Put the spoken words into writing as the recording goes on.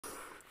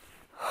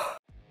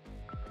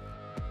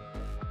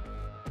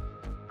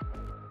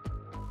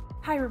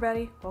Hi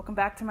everybody, welcome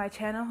back to my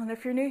channel, and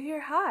if you're new here,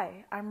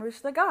 hi, I'm Rouge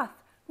the Goth.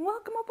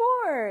 Welcome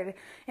aboard!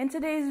 In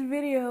today's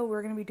video,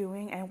 we're going to be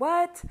doing a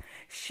what?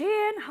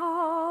 Shein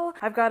haul!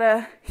 I've got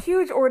a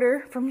huge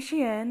order from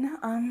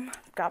Shein.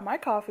 Got my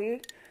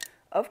coffee,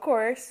 of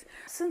course.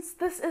 Since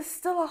this is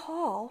still a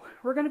haul,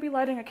 we're going to be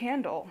lighting a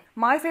candle.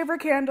 My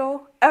favorite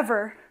candle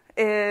ever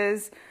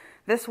is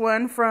this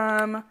one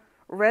from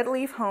Red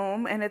Leaf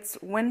Home, and it's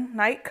When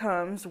Night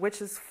Comes,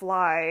 Witches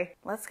Fly.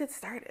 Let's get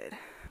started.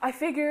 I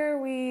figure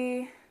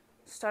we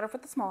start off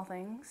with the small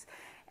things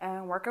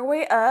and work our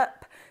way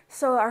up.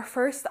 So our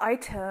first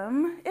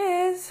item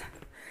is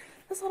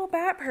this little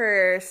bat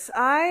purse.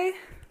 I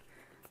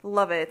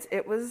love it.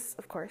 It was,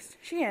 of course,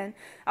 Shein.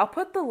 I'll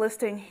put the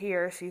listing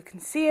here so you can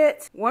see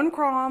it. One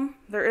crom,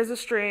 there is a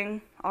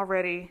string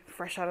already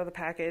fresh out of the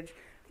package,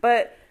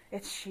 but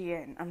it's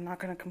Shein. I'm not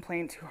gonna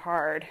complain too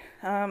hard.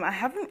 I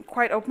haven't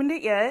quite opened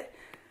it yet,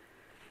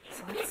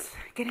 so let's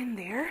get in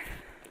there.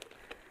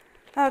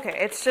 Okay,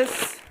 it's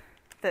just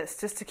this,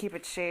 just to keep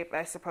its shape,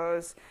 I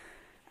suppose.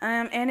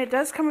 And it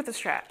does come with a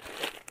strap.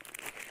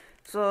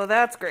 So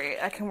that's great.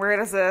 I can wear it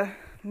as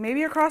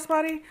maybe a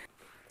crossbody.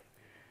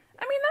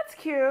 I mean, that's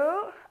cute.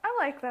 I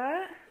like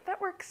that.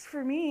 That works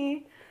for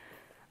me.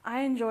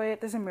 I enjoy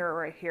it. There's a mirror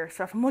right here.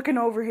 So if I'm looking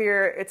over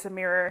here, it's a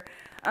mirror.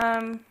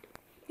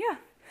 Yeah.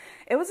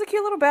 It was a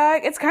cute little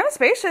bag. It's kind of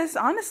spacious,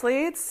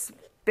 honestly. It's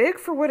big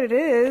for what it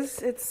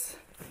is. It's,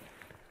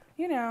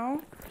 you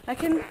know, I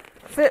can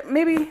fit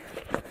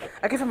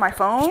my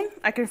phone.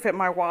 I can fit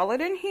my wallet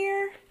in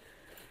here.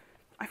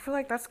 I feel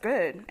like that's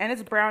good. And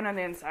it's brown on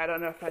the inside. I don't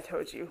know if I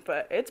told you,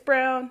 but it's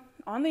brown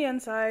on the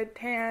inside,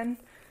 tan.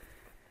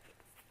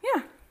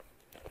 Yeah.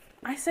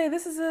 I say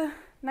this is a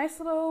nice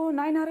little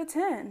 9 out of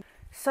 10.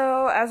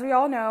 So as we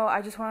all know,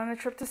 I just went on a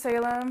trip to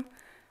Salem.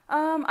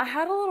 I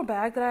had a little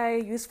bag that I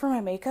used for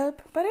my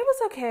makeup, but it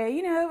was okay.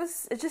 You know,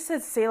 it just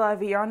said C'est La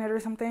Vie on it or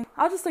something.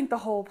 I'll just link the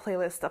whole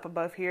playlist up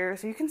above here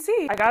so you can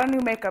see. I got a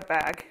new makeup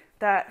bag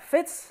that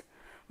fits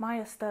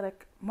my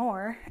aesthetic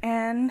more,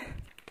 and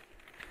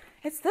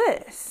it's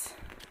this.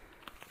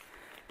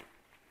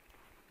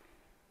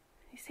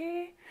 You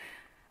see?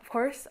 Of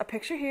course, a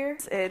picture here.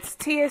 It's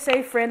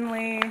TSA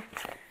friendly,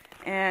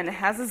 and it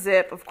has a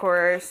zip, of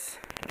course.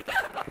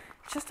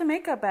 Just a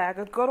makeup bag,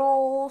 a good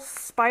old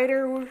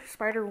spider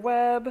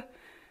web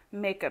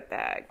makeup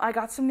bag. I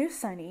got some new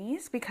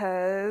sunnies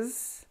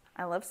because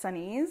I love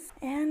sunnies.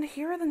 And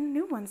here are the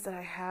new ones that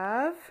I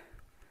have.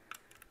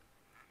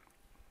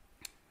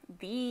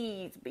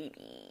 These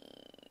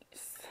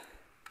babies.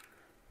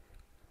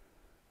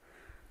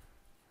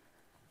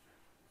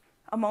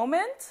 A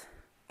moment?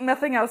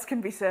 Nothing else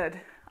can be said.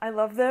 I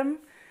love them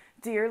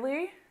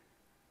dearly.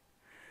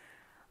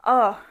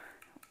 Oh,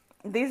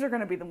 these are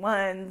gonna be the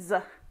ones.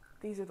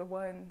 These are the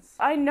ones.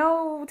 I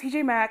know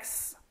TJ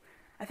Maxx,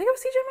 I think it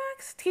was TJ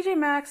Maxx? TJ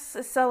Maxx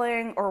is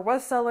selling, or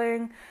was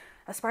selling,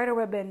 a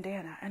spiderweb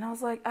bandana. And I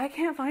was like, I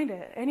can't find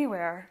it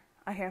anywhere.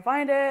 I can't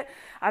find it.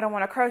 I don't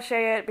want to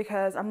crochet it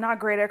because I'm not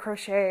great at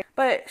crochet.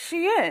 But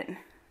Shein,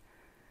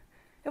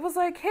 it was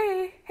like,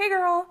 hey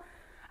girl,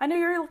 I know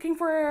you're looking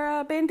for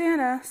a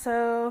bandana,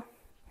 so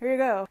here you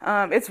go.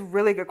 It's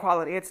really good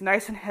quality. It's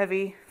nice and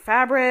heavy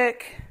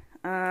fabric.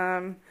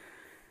 Yeah.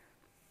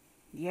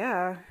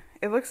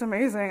 It looks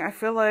amazing. I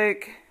feel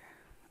like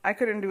I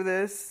couldn't do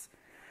this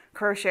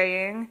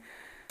crocheting.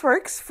 It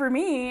works for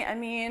me. I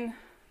mean,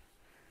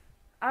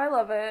 I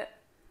love it.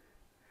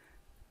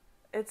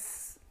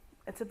 It's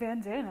a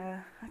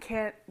bandana. I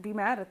can't be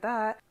mad at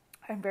that.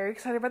 I'm very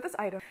excited about this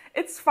item.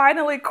 It's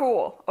finally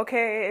cool,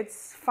 okay?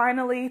 It's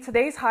finally,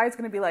 today's high is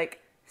gonna be like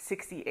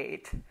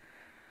 68.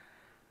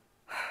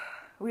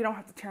 We don't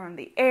have to turn on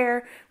the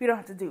air. We don't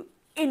have to do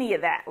any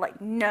of that, like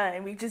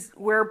none. We just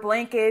wear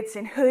blankets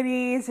and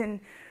hoodies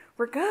and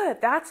we're good.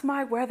 That's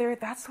my weather.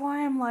 That's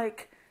why I'm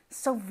like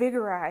so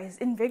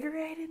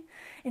invigorated.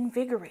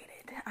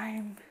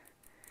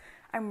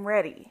 I'm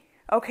ready.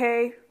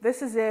 Okay,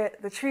 this is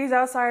it. The trees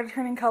outside are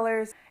turning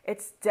colors.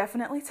 It's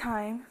definitely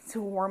time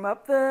to warm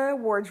up the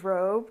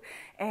wardrobe.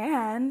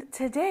 And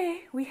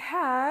today we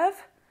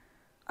have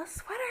a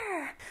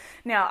sweater.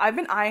 Now, I've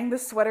been eyeing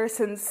this sweater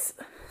since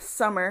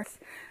summer.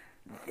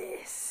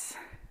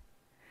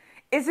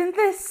 Isn't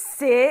this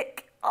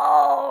sick?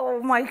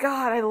 Oh my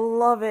God, I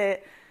love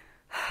it.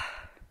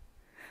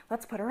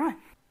 Let's put her on.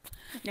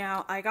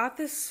 Now, I got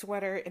this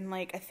sweater in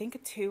like, I think a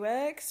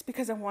 2X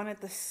because I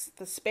wanted the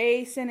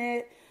space in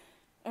it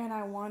and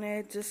I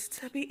wanted just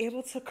to be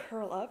able to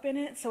curl up in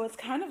it. So it's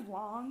kind of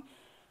long.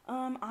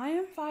 I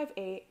am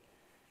 5'8",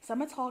 so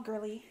I'm a tall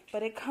girly,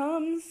 but it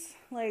comes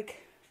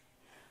like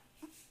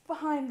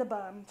behind the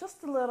bum,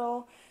 just a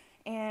little,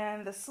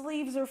 and the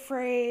sleeves are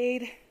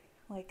frayed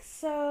like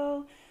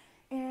so,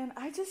 and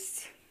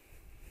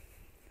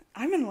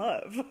I'm in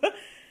love.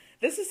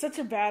 This is such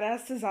a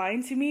badass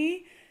design to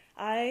me.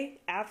 I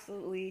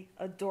absolutely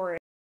adore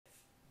it.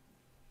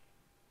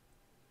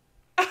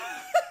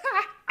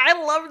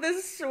 I love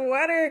this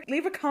sweater.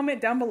 Leave a comment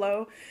down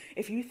below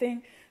if you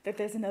think that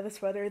there's another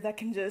sweater that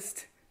can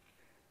just,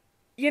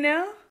 you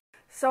know?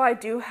 So I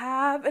do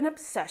have an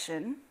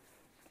obsession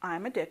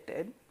I'm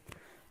addicted.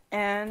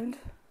 And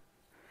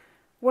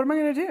what am I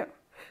gonna do?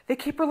 They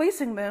keep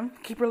releasing them,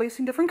 keep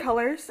releasing different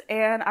colors,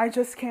 and I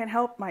just can't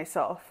help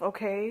myself,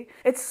 okay?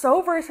 It's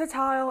so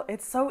versatile,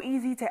 it's so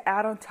easy to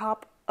add on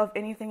top of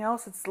anything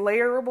else. It's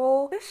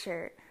layerable. This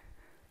shirt,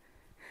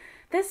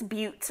 this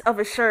beaut of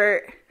a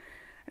shirt,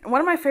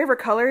 one of my favorite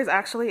colors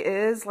actually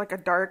is like a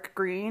dark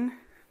green,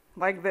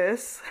 like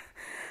this.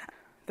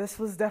 This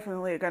was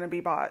definitely gonna be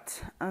bought.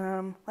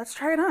 Let's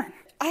try it on.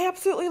 I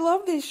absolutely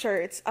love these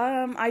shirts.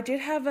 I did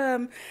have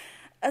a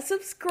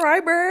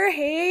subscriber,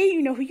 hey,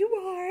 you know who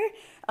you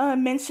are,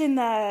 mentioned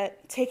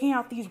that taking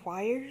out these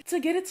wires to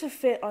get it to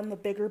fit on the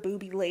bigger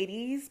booby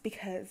ladies,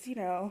 because, you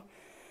know,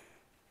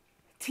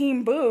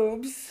 team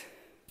boobs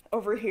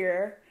over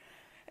here,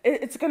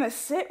 it's gonna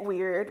sit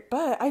weird.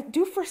 But I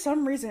do for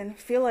some reason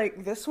feel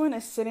like this one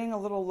is sitting a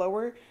little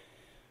lower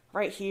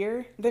right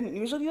here than it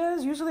usually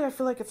does. Usually I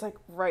feel like it's like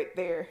right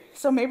there.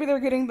 So maybe they're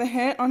getting the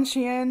hint on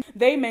Shein.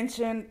 They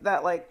mentioned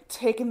that like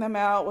taking them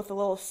out with a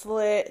little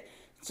slit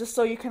just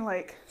so you can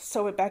like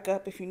sew it back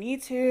up if you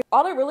need to.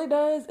 All it really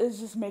does is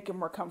just make it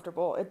more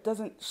comfortable. It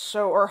doesn't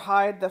show or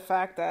hide the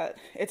fact that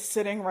it's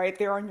sitting right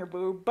there on your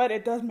boob, but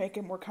it does make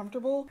it more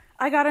comfortable.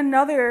 I got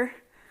another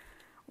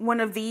one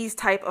of these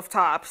type of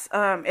tops.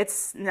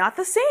 It's not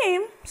the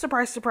same,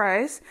 surprise,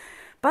 surprise,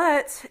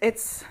 but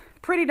it's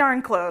pretty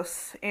darn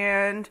close,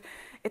 and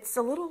it's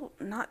a little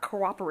not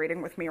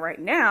cooperating with me right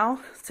now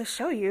to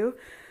show you.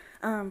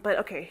 But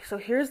okay, so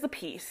here's the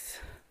piece.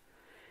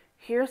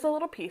 Here's a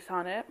little piece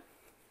on it.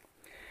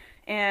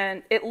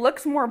 And it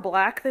looks more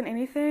black than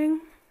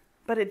anything,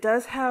 but it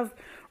does have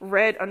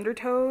red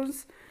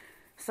undertones,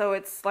 so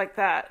it's like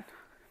that.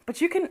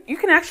 But you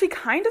can actually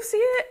kind of see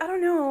it. I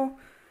don't know.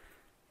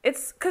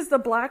 It's because the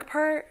black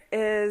part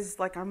is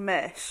like a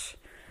mesh,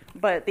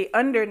 but the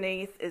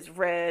underneath is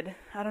red.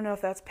 I don't know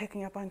if that's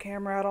picking up on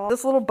camera at all.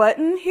 This little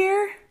button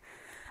here,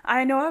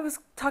 I know I was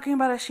talking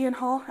about a Shein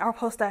haul. I'll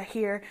post that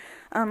here.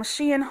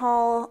 Shein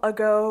haul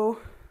ago,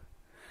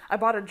 I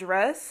bought a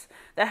dress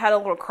that had a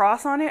little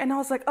cross on it, and I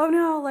was like, oh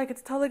no, like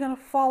it's totally gonna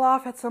fall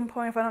off at some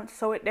point if I don't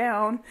sew it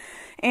down.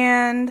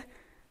 And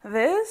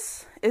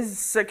this is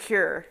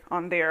secure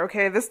on there,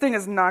 okay? This thing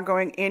is not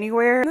going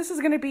anywhere. This is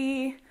gonna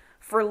be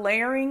for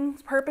layering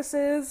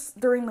purposes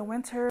during the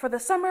winter. For the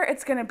summer,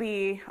 it's gonna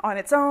be on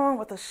its own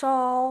with a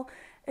shawl.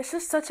 It's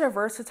just such a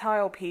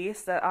versatile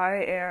piece that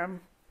I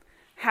am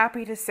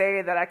happy to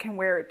say that I can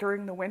wear it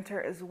during the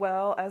winter as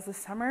well as the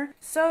summer.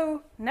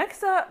 So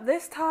next up,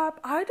 this top,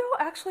 I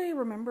don't actually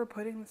remember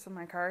putting this in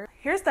my cart.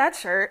 Here's that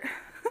shirt.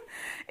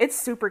 It's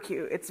super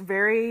cute. It's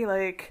very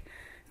like,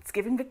 it's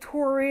giving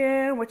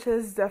Victorian, which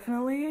is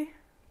definitely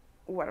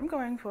what I'm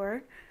going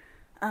for.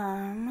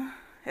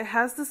 It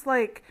has this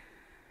like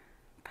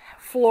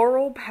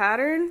floral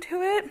pattern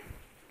to it.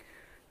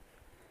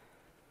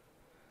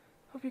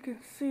 Hope you can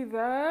see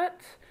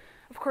that.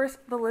 Of course,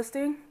 the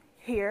listing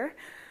here.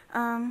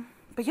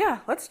 But yeah,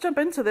 let's jump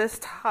into this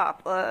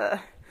top.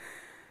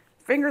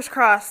 Fingers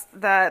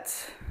crossed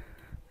that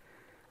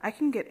I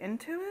can get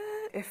into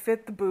it. It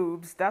fit the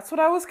boobs. That's what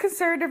I was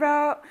concerned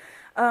about.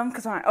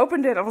 Because when I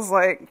opened it, I was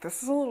like,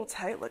 this is a little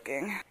tight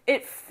looking.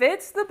 It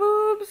fits the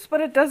boobs, but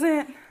it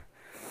doesn't,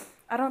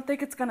 I don't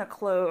think it's gonna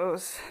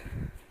close.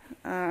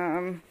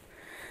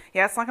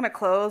 Yeah, it's not gonna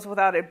close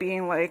without it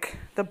being like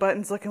the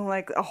buttons looking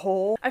like a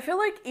hole. I feel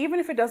like even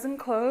if it doesn't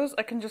close,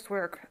 I can just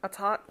wear a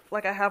top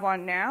like I have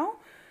on now,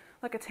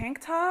 like a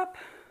tank top,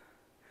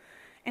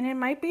 and it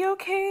might be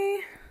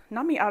okay.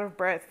 Not me out of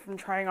breath from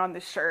trying on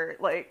this shirt,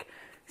 like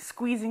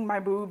squeezing my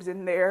boobs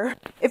in there.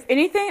 If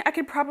anything, I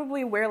could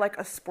probably wear like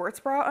a sports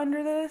bra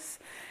under this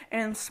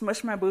and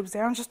smush my boobs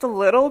down just a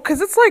little,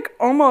 because it's like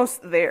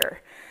almost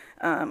there.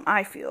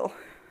 I feel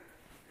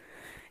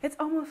it's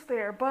almost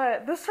there,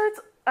 but this shirt's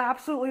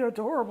absolutely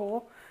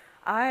adorable.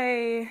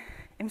 I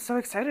am so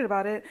excited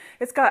about it.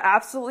 It's got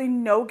absolutely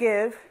no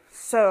give,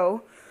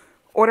 so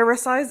order a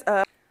size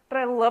up. But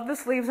I love the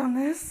sleeves on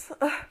this.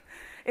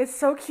 It's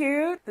so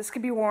cute. This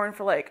could be worn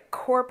for like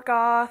corp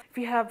goth, if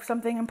you have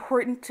something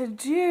important to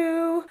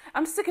do.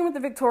 I'm sticking with the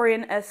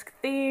Victorian-esque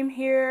theme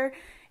here,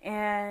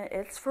 and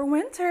it's for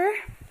winter.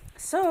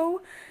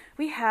 So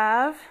we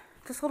have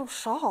this little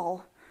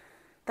shawl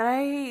that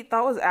I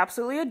thought was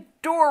absolutely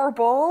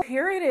adorable.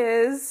 Here it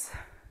is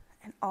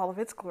in all of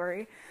its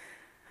glory.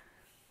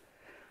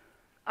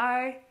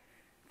 I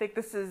think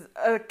this is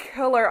a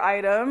killer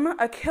item,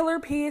 a killer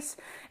piece.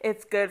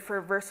 It's good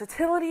for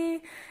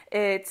versatility.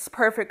 It's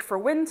perfect for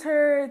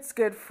winter. It's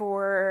good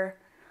for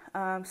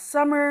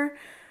summer,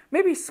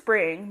 maybe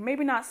spring,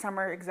 maybe not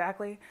summer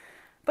exactly,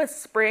 but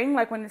spring,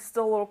 like when it's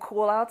still a little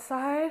cool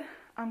outside.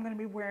 I'm gonna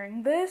be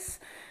wearing this,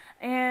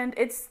 and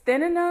it's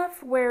thin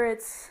enough where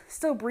it's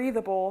still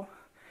breathable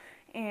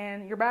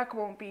and your back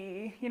won't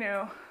be, you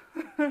know,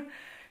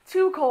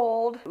 too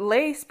cold.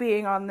 Lace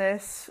being on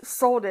this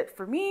sold it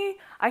for me.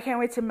 I can't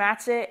wait to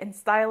match it and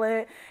style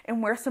it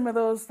and wear some of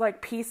those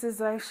like pieces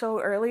that I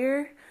showed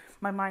earlier.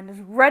 My mind is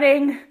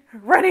running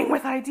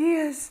with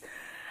ideas.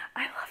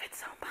 I love it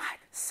so much.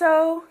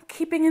 So keep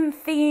keeping in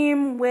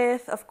theme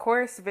with, of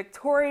course,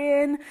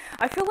 Victorian.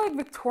 I feel like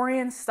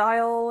Victorian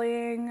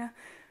styling,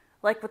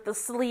 like with the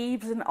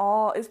sleeves and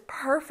all, is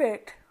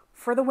perfect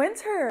for the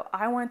winter.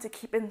 I wanted to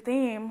keep in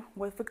theme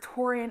with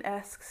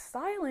Victorian-esque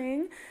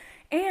styling,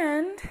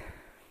 and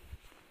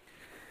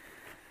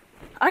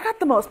I got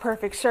the most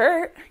perfect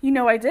shirt. You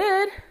know I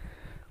did.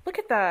 Look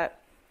at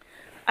that.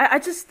 I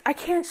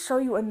can't show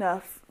you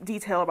enough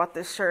detail about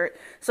this shirt.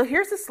 So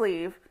here's the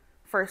sleeve,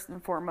 first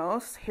and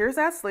foremost. Here's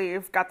that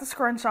sleeve, got the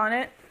scrunch on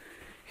it.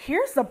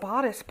 Here's the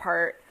bodice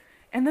part,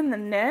 and then the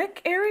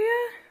neck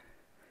area.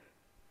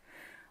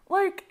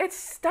 Like, it's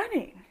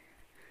stunning.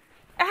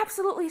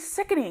 Absolutely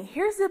sickening.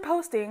 Here's the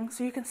posting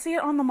so you can see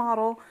it on the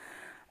model.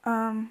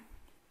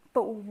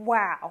 But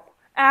wow,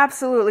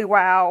 absolutely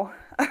wow.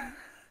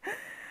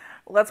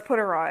 Let's put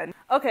her on.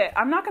 Okay,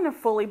 I'm not gonna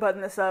fully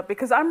button this up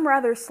because I'm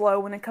rather slow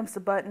when it comes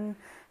to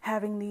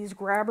having these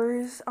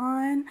grabbers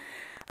on.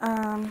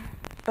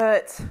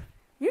 But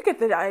you get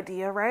the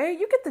idea, right?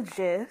 You get the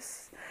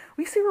gist.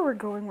 We see where we're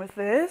going with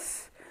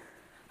this.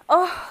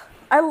 Oh,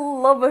 I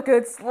love a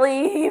good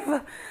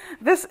sleeve.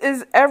 This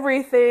is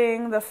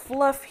everything. The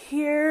fluff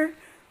here,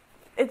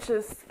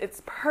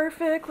 it's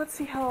perfect. Let's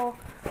see how,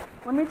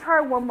 let me try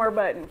one more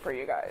button for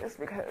you guys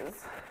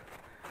because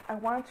I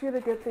want you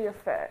to get the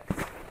effect.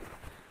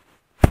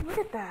 Look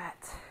at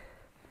that.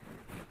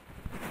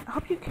 I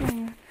hope you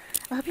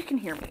can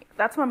hear me.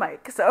 That's my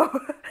mic, so,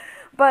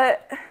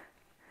 but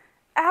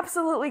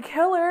absolutely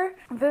killer.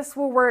 This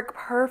will work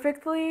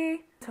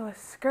perfectly to a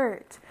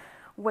skirt,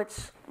 which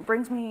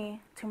brings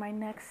me to my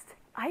next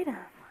item.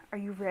 Are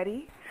you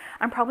ready?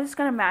 I'm probably just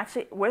gonna match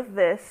it with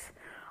this.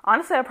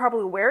 Honestly, I'd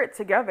probably wear it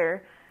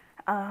together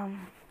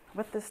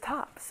with this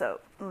top. So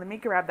let me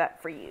grab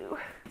that for you.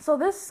 So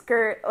this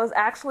skirt was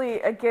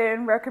actually,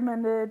 again,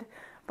 recommended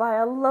by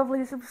a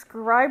lovely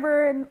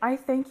subscriber, and I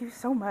thank you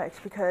so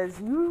much because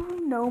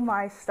you know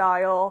my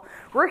style.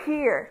 We're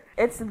here.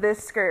 It's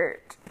this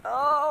skirt.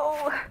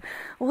 Oh,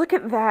 look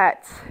at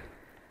that.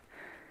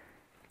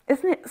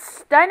 Isn't it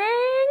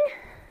stunning?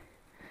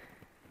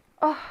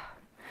 Oh,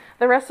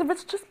 the rest of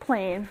it's just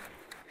plain.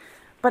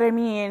 But I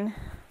mean,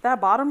 that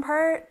bottom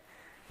part,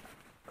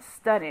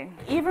 stunning.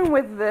 Even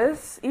with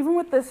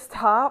this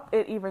top,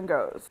 it even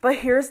goes. But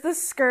here's the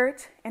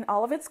skirt in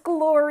all of its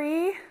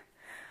glory.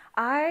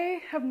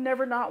 I have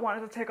never not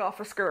wanted to take off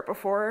a skirt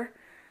before.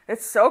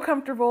 It's so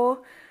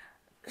comfortable.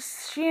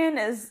 Shein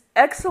is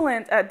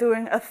excellent at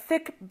doing a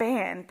thick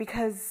band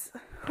because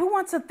who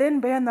wants a thin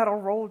band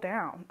that'll roll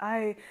down?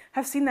 I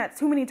have seen that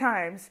too many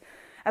times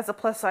as a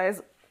plus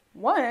size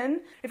one.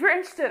 If you're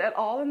interested at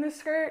all in this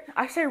skirt,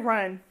 I say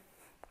run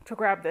to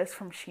grab this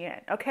from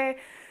Shein, okay?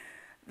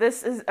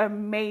 This is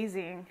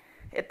amazing.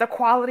 The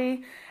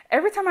quality,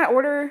 every time I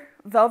order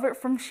velvet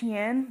from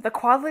Shein, the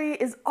quality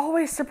is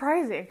always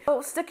surprising.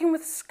 So sticking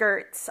with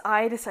skirts,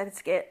 I decided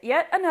to get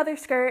yet another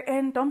skirt,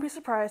 and don't be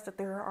surprised that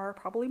there are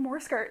probably more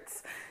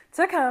skirts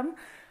to come.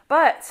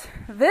 But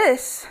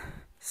this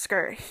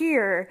skirt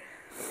here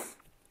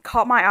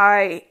caught my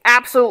eye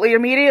absolutely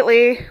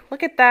immediately.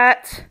 Look at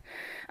that.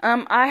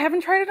 I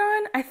haven't tried it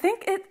on. I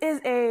think it is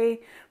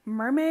a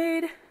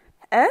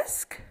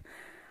mermaid-esque,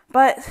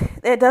 but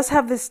it does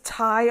have this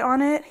tie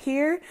on it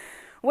here,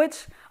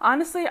 which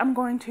honestly I'm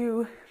going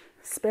to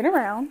spin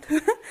around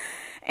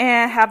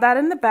and have that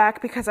in the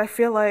back because I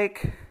feel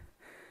like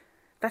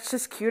that's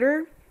just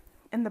cuter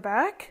in the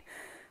back.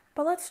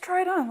 But let's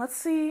try it on. Let's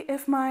see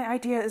if my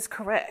idea is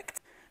correct.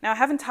 Now I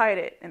haven't tied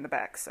it in the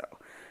back, so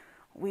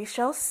we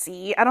shall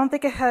see. I don't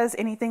think it has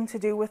anything to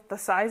do with the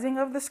sizing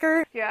of the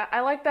skirt. Yeah,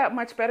 I like that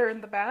much better in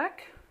the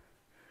back.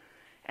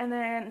 And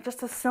then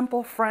just a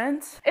simple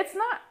front. It's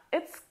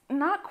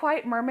not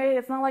quite mermaid.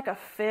 It's not like a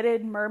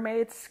fitted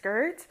mermaid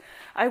skirt.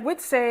 I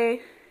would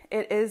say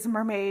it is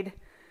mermaid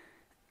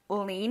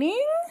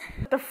leaning.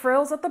 The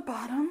frills at the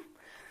bottom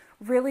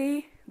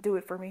really do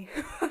it for me.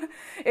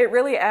 It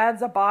really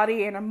adds a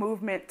body and a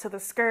movement to the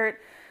skirt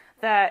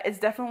that is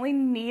definitely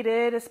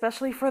needed,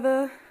 especially for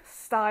the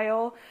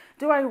style.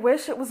 Do I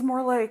wish it was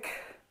more like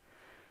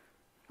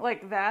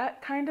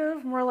that, kind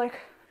of more like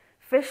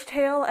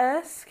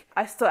fishtail-esque?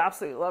 I still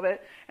absolutely love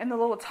it. And the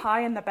little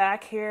tie in the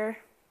back here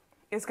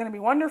is going to be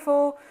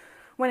wonderful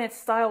when it's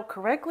styled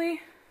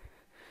correctly.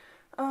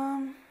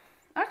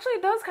 Actually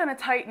it does kind of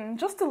tighten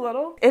just a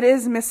little. It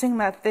is missing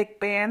that thick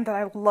band that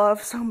I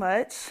love so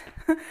much,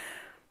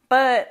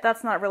 but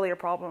that's not really a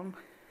problem.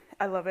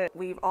 I love it.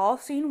 We've all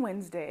seen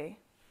Wednesday.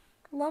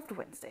 Loved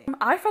Wednesday.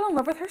 I fell in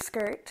love with her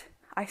skirt.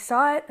 I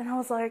saw it and I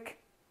was like,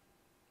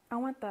 I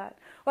want that.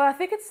 Well, I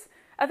think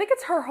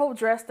it's her whole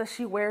dress that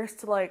she wears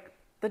to like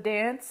the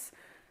dance,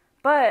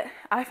 but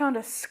I found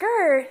a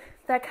skirt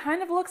that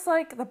kind of looks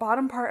like the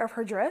bottom part of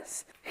her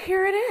dress.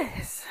 Here it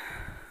is.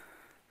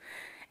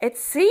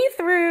 It's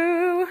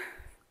see-through.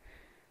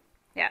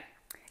 Yeah,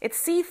 it's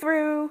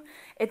see-through.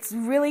 It's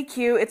really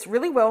cute. It's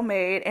really well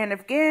made. And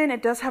again,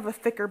 it does have a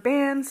thicker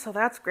band, so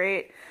that's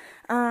great.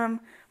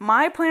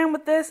 My plan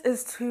with this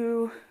is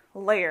to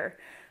layer.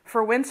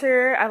 For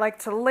winter, I like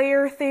to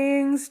layer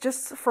things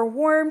just for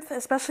warmth,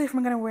 especially if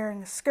I'm going to wear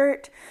a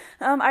skirt.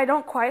 I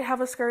don't quite have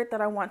a skirt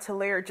that I want to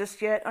layer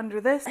just yet under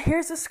this.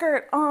 Here's the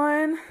skirt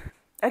on.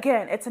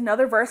 Again, it's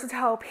another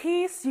versatile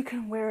piece. You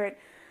can wear it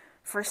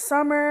for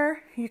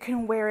summer. You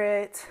can wear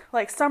it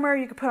like summer.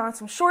 You can put on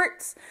some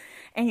shorts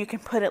and you can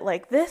put it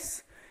like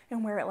this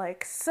and wear it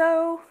like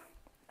so.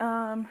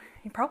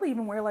 You probably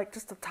even wear like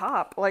just a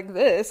top like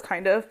this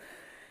kind of,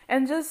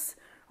 and just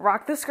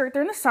rock the skirt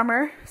during the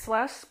summer /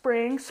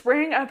 spring.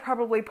 Spring, I'd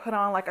probably put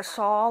on like a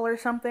shawl or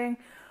something.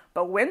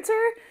 But winter,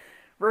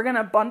 we're going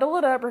to bundle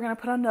it up. We're going to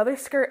put another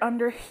skirt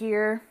under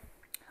here.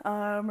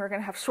 We're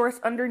going to have shorts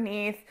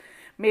underneath.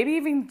 Maybe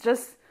even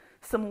just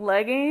some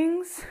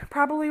leggings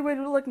probably would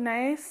look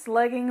nice.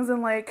 Leggings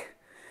and like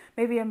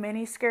maybe a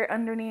mini skirt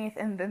underneath.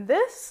 And then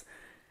this,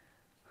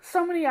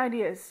 so many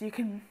ideas you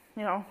can,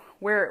 you know,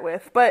 wear it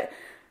with. But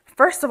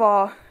first of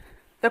all,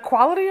 the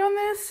quality on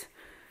this,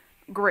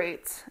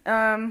 great.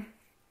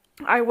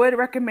 I would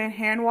recommend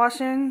hand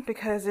washing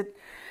because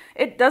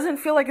it doesn't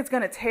feel like it's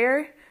gonna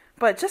tear,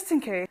 but just in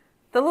case.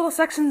 The little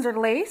sections are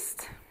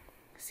laced,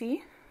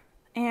 see?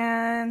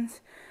 And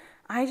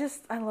I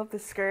love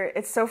this skirt.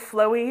 It's so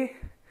flowy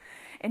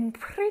and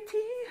pretty.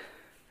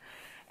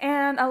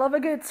 And I love a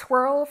good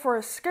swirl for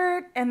a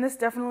skirt, and this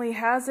definitely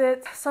has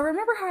it. So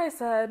remember how I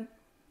said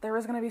there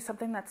was gonna be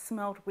something that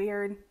smelled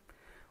weird?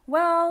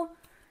 Well,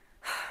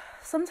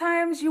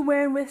 sometimes you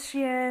win with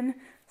Shein,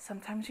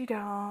 sometimes you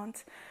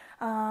don't.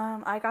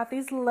 I got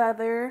these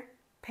leather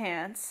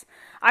pants.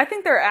 I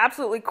think they're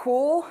absolutely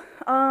cool.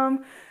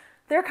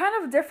 They're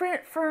kind of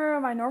different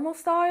from my normal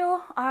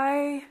style.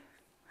 I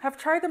have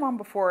tried them on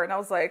before and I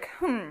was like,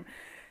 do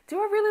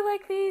I really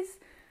like these?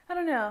 I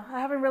don't know. I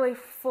haven't really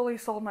fully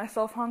sold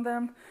myself on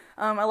them.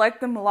 I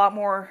like them a lot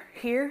more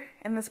here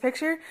in this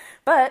picture,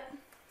 but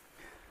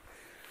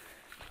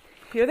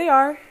here they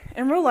are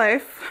in real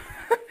life.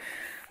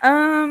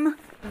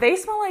 They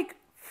smell like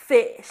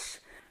fish.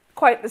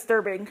 Quite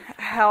disturbing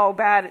how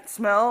bad it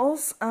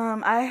smells.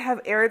 I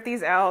have aired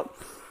these out.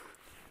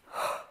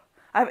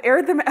 I've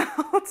aired them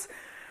out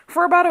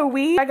for about a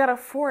week. I got a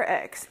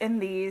 4X in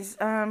these,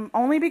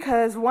 only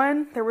because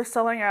one, they were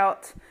selling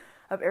out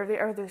of every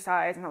other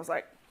size, and I was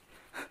like,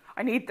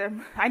 I need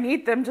them. I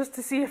need them just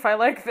to see if I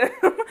like them.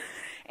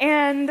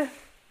 And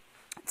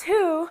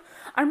two,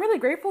 I'm really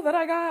grateful that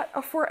I got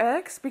a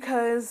 4X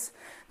because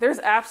there's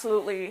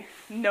absolutely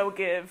no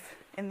give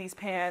in these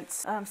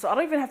pants. So I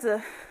don't even have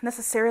to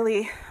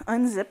necessarily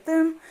unzip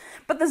them,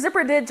 but the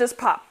zipper did just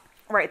pop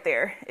right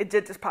there. It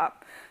did just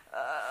pop.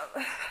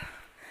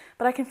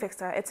 But I can fix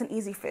that. It's an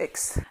easy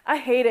fix. I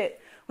hate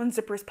it when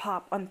zippers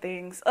pop on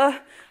things.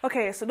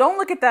 Okay, so don't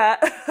look at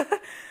that.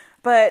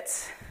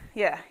 But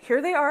yeah,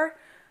 here they are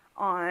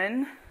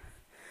on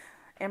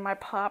and my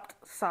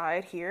popped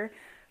side here.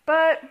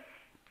 But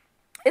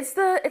it's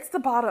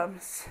the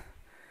bottoms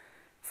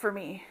for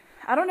me.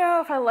 I don't know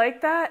if I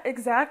like that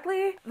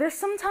exactly. There's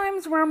some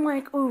times where I'm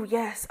like, oh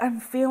yes, I'm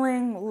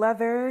feeling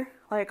leather,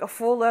 like a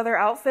full leather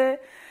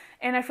outfit.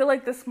 And I feel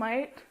like this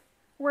might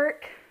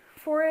work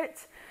for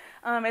it.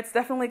 It's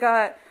definitely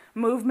got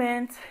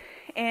movement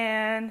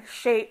and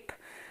shape.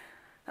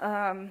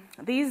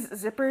 These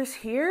zippers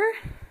here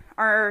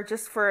are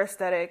just for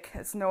aesthetic.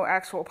 It's no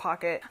actual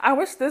pocket. I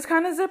wish this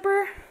kind of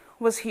zipper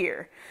was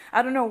here.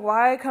 I don't know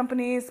why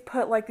companies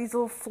put like these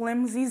little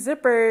flimsy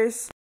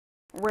zippers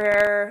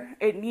where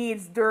it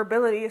needs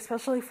durability,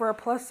 especially for a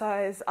plus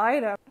size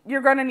item.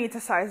 You're gonna need to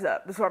size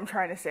up, is what I'm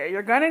trying to say.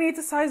 You're gonna need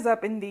to size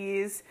up in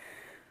these.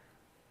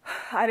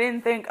 I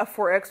didn't think a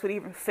 4X would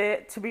even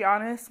fit, to be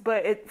honest,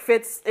 but it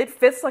fits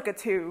like a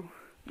 2.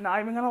 Not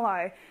even gonna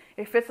lie.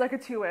 It fits like a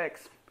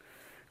 2X,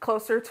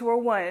 closer to a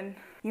 1.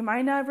 You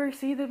might never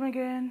see them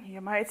again. You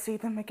might see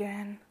them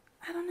again.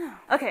 I don't know.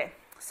 Okay,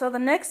 so the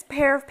next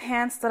pair of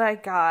pants that I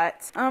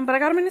got, but I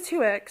got them in a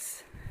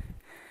 2X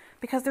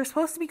because they're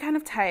supposed to be kind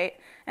of tight,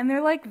 and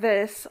they're like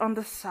this on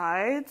the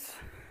sides.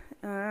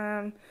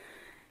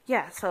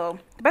 Yeah, so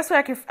the best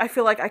way I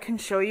feel like I can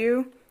show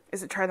you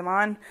is to try them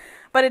on.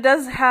 But it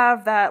does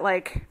have that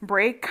like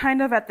break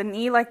kind of at the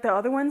knee like the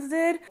other ones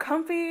did.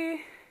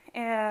 Comfy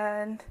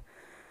and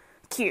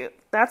cute.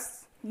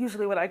 That's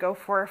usually what I go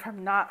for if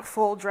I'm not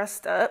full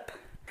dressed up.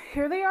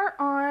 Here they are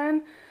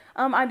on.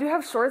 I do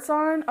have shorts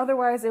on,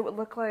 otherwise it would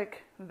look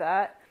like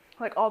that,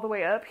 like all the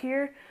way up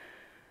here.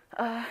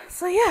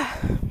 So yeah,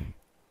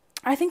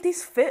 I think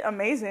these fit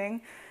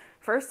amazing.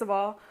 First of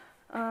all,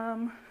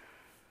 they're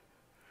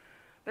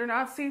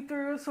not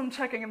see-through, so I'm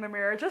checking in the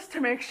mirror just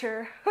to make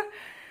sure.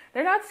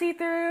 They're not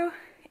see-through,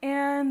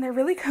 and they're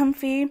really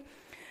comfy.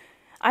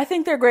 I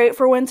think they're great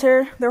for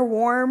winter. They're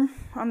warm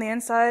on the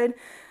inside.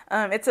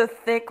 It's a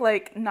thick,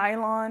 like,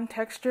 nylon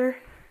texture.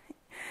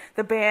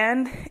 The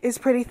band is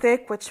pretty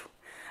thick, which,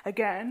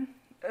 again,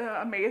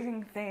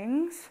 amazing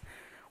things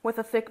with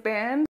a thick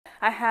band.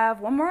 I have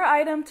one more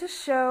item to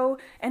show,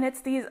 and it's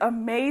these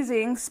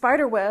amazing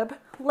spiderweb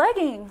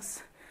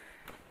leggings.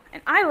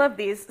 And I love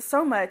these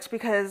so much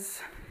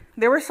because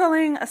they were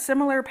selling a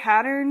similar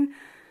pattern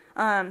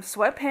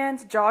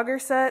sweatpants jogger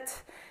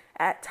set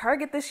at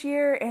Target this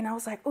year, and I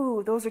was like,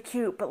 ooh, those are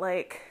cute, but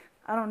like,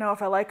 I don't know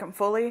if I like them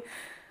fully.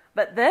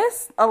 But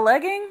this, a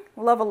legging,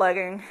 love a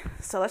legging.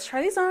 So let's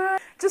try these on.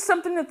 Just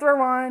something to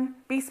throw on,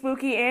 be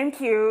spooky and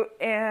cute,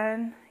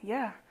 and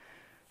yeah,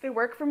 they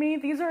work for me.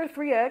 These are a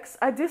 3X.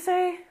 I do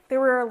say they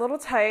were a little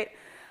tight,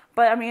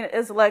 but I mean, it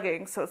is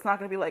leggings, so it's not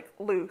gonna be like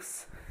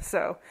loose.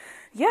 So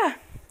yeah,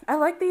 I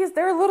like these.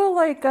 They're a little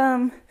like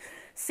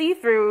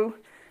see-through,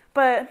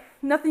 but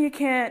nothing you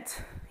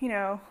can't, you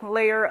know,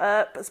 layer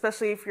up,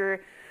 especially if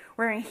you're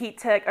wearing heat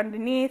tech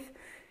underneath,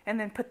 and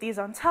then put these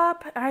on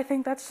top. And I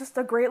think that's just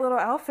a great little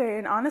outfit.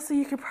 And honestly,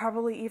 you could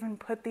probably even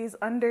put these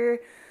under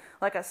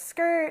like a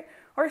skirt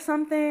or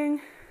something.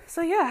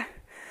 So yeah,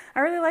 I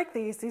really like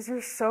these. These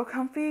are so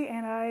comfy,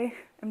 and I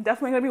am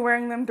definitely gonna be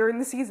wearing them during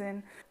the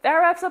season. That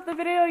wraps up the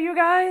video, you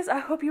guys. I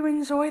hope you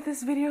enjoyed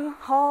this video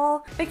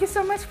haul. Thank you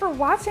so much for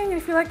watching. And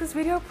if you like this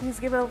video, please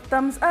give it a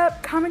thumbs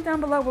up. Comment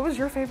down below, what was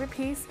your favorite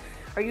piece?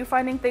 Are you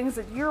finding things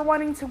that you're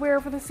wanting to wear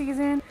for the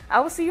season? I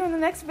will see you in the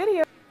next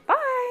video.